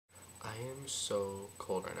I'm so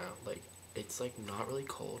cold right now. Like, it's like not really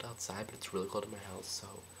cold outside, but it's really cold in my house, so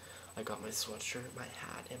I got my sweatshirt, my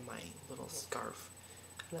hat, and my little scarf,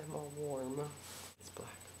 and I'm all warm. It's black.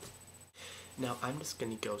 Now, I'm just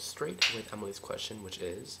gonna go straight with Emily's question, which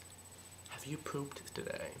is, have you pooped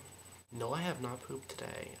today? No, I have not pooped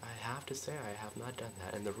today. I have to say I have not done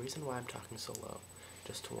that, and the reason why I'm talking so low,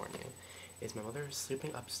 just to warn you, is my mother is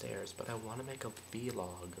sleeping upstairs, but I want to make a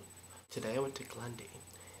vlog. Today I went to Glendi,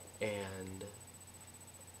 and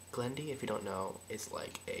Glendi, if you don't know, is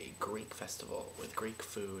like a Greek festival with Greek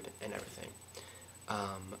food and everything.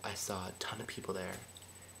 I saw a ton of people there,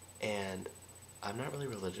 and I'm not really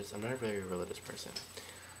religious. I'm not a very religious person.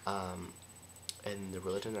 And the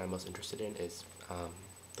religion that I'm most interested in is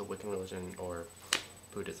the Wiccan religion or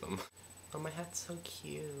Buddhism. Oh, my hat's so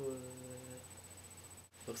cute.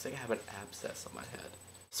 Looks like I have an abscess on my head.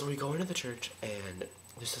 So we go into the church, and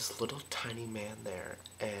there's this little tiny man there,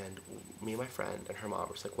 and me and my friend and her mom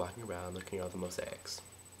were just like walking around looking at all the mosaics.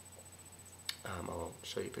 I'll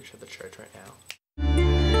show you a picture of the church right now.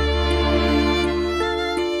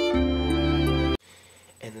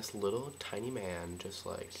 And this little tiny man just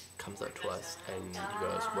like comes up to us and he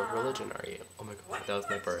goes, "What religion are you?" Oh my god, that was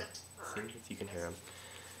my birth. See if you can hear him.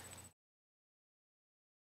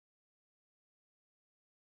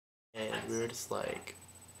 And we were just like,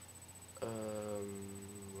 we're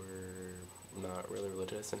not really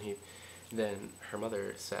religious. And then her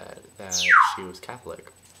mother said that she was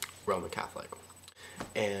Catholic, Roman Catholic.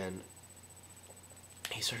 And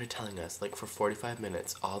he started telling us, like, for 45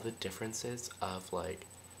 minutes, all the differences of, like,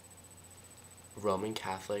 Roman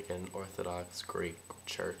Catholic and Orthodox Greek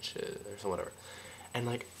churches, or whatever. And,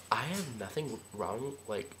 like, I have nothing wrong,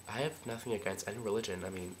 like, I have nothing against any religion. I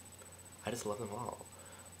mean, I just love them all.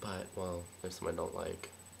 But, well, there's some I don't like.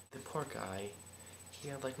 The poor guy, he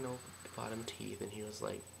had, like, no bottom teeth, and he was,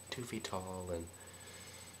 like, 2 feet tall, and,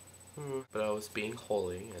 but I was being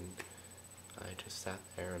holy, and I just sat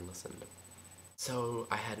there and listened. So,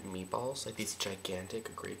 I had meatballs, like these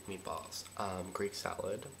gigantic Greek meatballs, Greek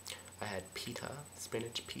salad. I had pita,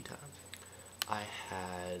 spinach pita. I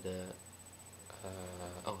had,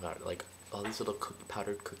 oh god, like, all these little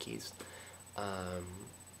powdered cookies.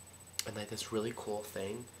 And like this really cool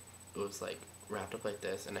thing, it was like wrapped up like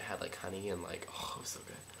this, and it had like honey and like, oh, it was so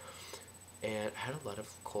good. And I had a lot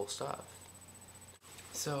of cool stuff.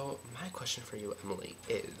 So my question for you, Emily,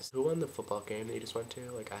 is who won the football game that you just went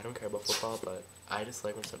to? Like, I don't care about football, but I just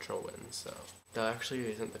like when Central wins, so. That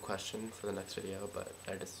actually isn't the question for the next video, but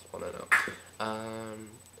I just want to know.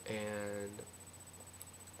 And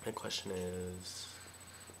my question is,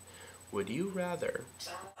 would you rather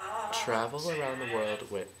travel around the world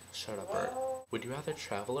with, shut up, Bert. Would you rather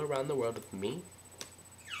travel around the world with me,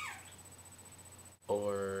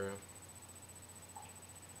 or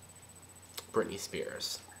Britney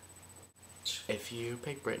Spears? If you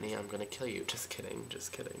pick Britney, I'm gonna kill you. Just kidding,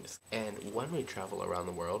 just kidding. And when we travel around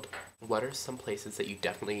the world, what are some places that you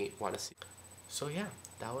definitely want to see? So yeah,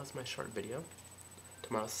 that was my short video.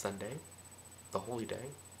 Tomorrow's Sunday, the holy day.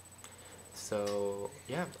 So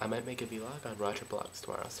yeah, I might make a vlog on Roger Vlogs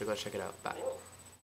tomorrow, so go check it out. Bye.